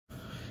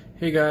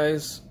Hey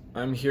guys,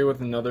 I'm here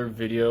with another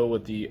video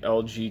with the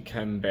LG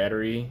Chem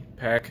battery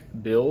pack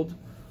build.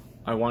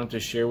 I wanted to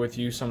share with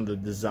you some of the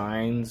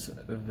designs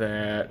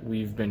that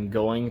we've been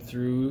going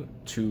through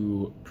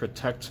to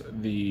protect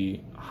the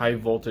high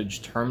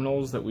voltage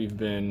terminals that we've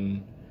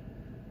been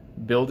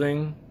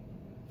building.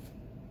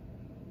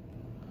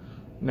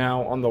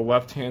 Now on the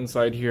left hand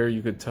side here,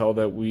 you could tell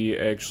that we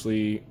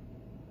actually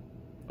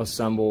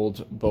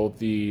assembled both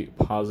the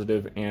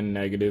positive and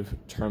negative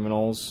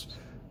terminals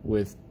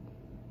with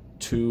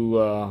two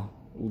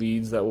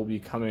leads that will be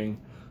coming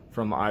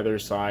from either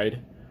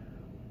side.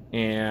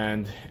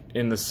 And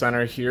in the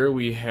center here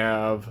we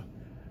have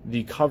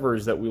the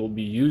covers that we will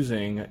be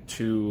using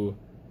to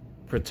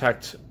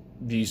protect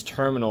these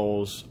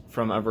terminals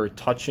from ever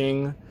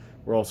touching.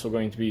 We're also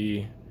going to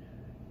be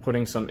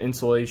putting some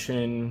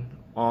insulation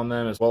on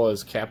them as well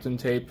as Kapton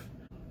tape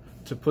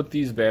to put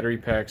these battery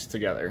packs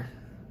together.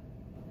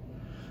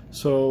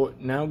 So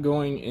now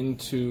going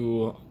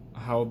into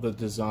how the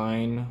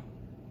design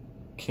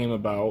came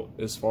about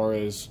as far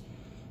as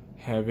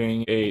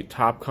having a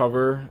top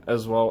cover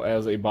as well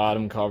as a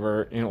bottom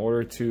cover in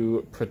order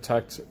to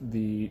protect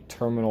the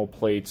terminal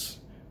plates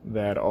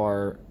that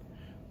are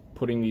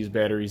putting these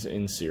batteries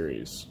in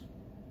series.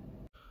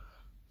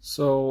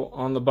 So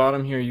on the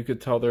bottom here you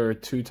could tell there are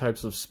two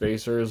types of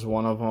spacers.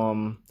 One of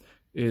them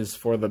is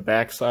for the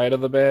back side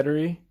of the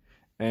battery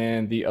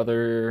and the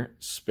other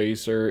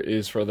spacer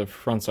is for the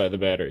front side of the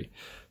battery.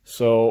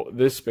 So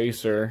this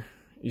spacer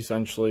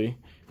essentially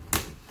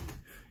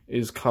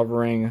is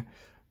covering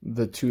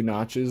the two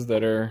notches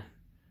that are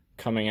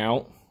coming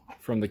out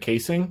from the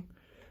casing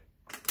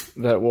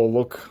that will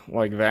look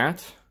like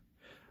that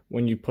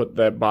when you put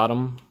that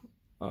bottom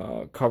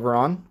cover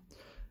on.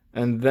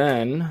 And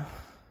then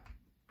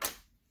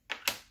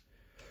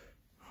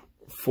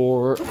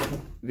for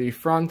the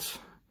front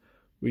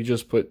we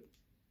just put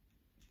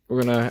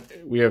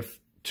we have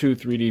two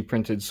 3D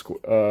printed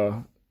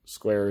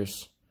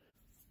squares.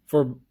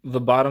 For the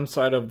bottom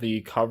side of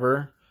the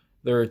cover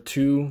there are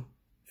two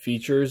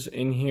features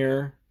in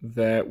here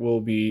that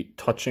will be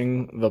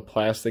touching the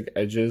plastic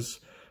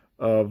edges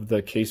of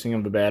the casing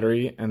of the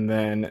battery, and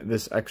then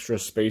this extra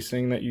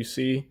spacing that you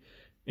see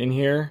in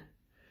here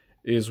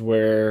is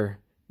where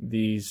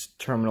these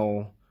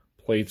terminal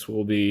plates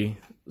will be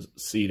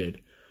seated.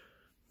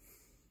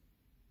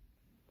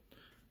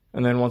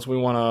 And then once we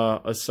want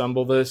to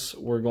assemble this,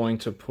 we're going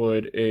to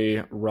put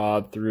a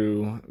rod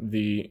through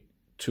the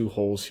two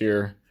holes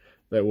here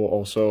that will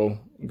also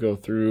go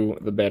through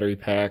the battery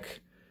pack,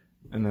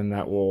 and then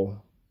that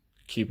will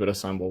keep it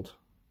assembled.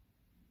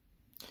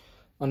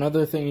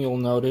 Another thing you'll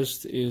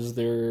notice is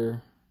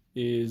there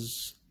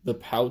is the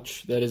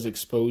pouch that is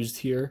exposed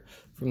here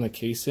from the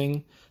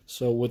casing.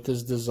 So with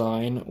this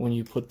design, when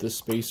you put the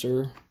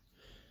spacer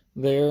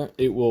there,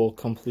 it will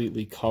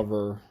completely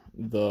cover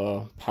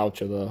the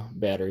pouch of the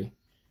battery.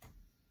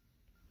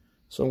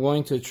 So I'm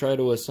going to try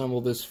to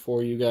assemble this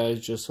for you guys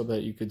just so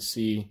that you could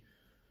see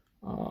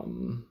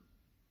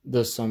the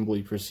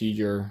assembly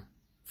procedure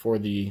for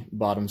the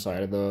bottom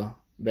side of the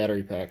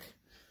battery pack.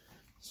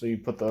 So you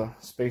put the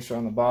spacer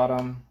on the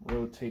bottom,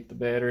 rotate the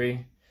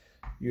battery,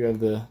 you have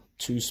the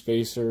two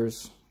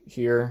spacers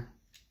here,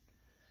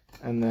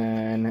 and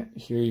then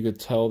here you could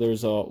tell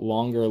there's a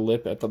longer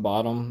lip at the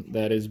bottom.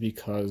 That is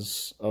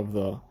because of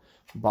the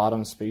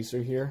bottom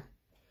spacer here.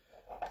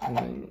 And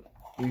then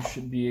you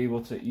should be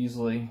able to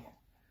easily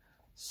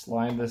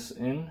slide this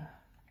in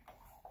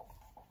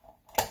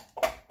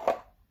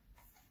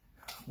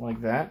like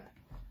that.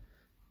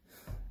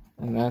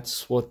 And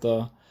that's what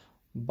the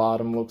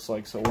bottom looks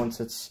like. So once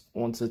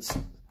it's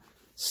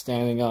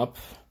standing up,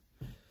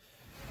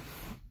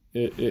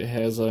 it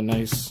has a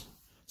nice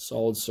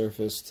solid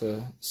surface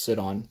to sit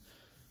on.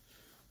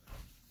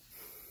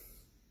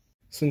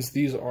 Since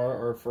these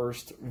are our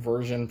first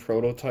version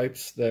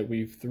prototypes that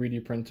we've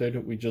 3D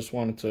printed, we just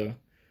wanted to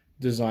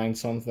design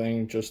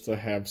something just to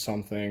have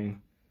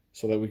something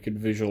so that we could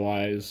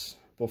visualize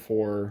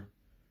before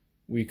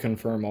we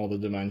confirm all the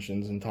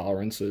dimensions and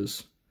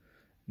tolerances.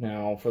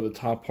 Now for the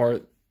top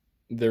part,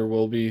 there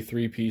will be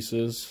three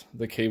pieces,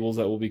 the cables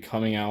that will be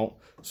coming out,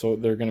 so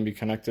they're going to be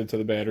connected to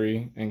the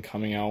battery and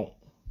coming out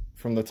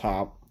from the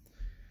top.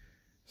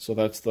 So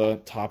that's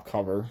the top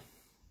cover.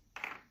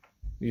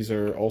 These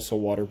are also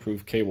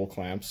waterproof cable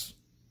clamps.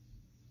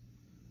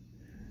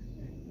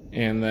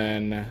 And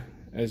then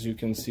as you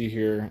can see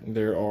here,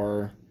 there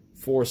are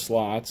 4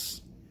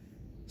 slots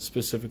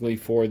specifically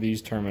for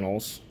these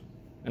terminals,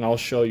 and I'll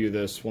show you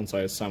this once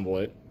I assemble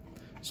it.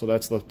 So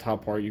that's the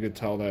top part. You could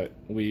tell that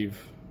we've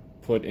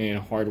put in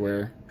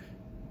hardware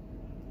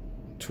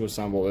to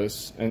assemble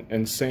this,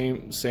 and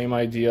same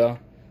idea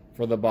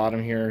for the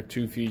bottom here,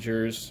 2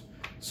 features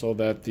so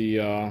that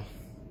the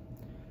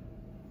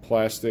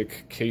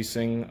plastic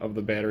casing of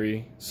the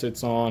battery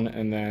sits on,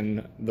 and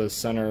then the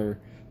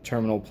center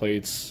terminal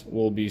plates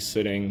will be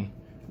sitting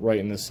right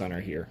in the center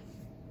here.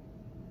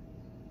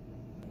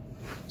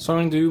 So I'm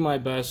going to do my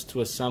best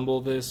to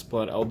assemble this,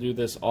 but I'll do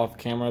this off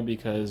camera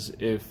because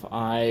if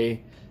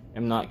I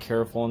am not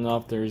careful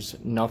enough, there's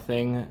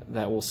nothing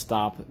that will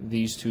stop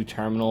these two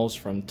terminals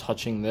from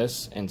touching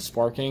this and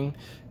sparking,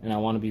 and I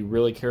want to be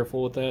really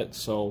careful with that.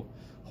 So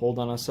hold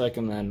on a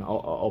second, then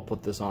I'll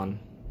put this on.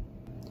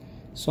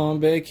 So I'm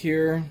back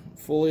here,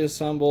 fully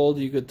assembled.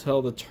 You could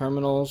tell the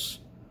terminals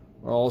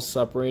are all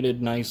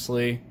separated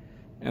nicely,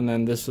 and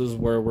then this is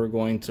where we're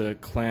going to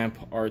clamp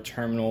our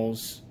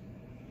terminals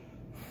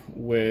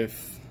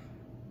with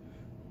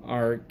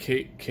our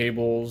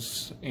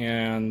cables,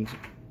 and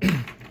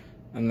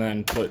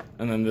then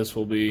this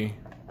will be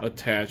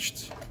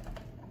attached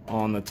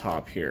on the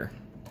top here.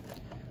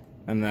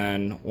 And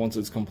then once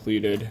it's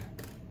completed,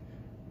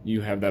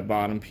 you have that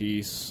bottom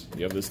piece,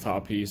 you have this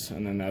top piece,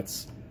 and then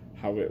that's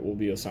how it will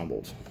be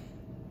assembled.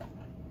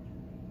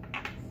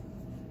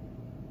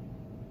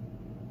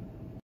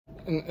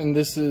 And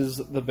this is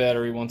the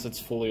battery once it's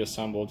fully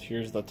assembled.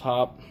 Here's the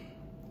top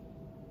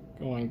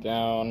going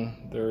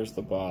down, there's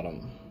the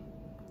bottom.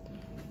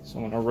 So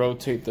I'm going to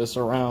rotate this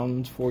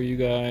around for you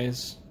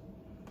guys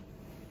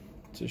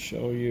to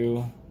show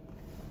you.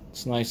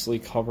 It's nicely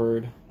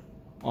covered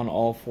on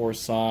all four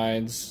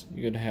sides.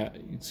 You'd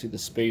see the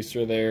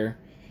spacer there.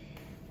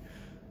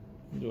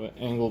 Do an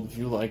angled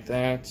view like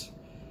that,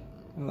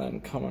 and then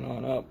coming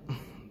on up,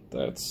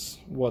 that's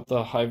what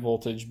the high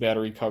voltage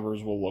battery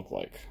covers will look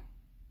like.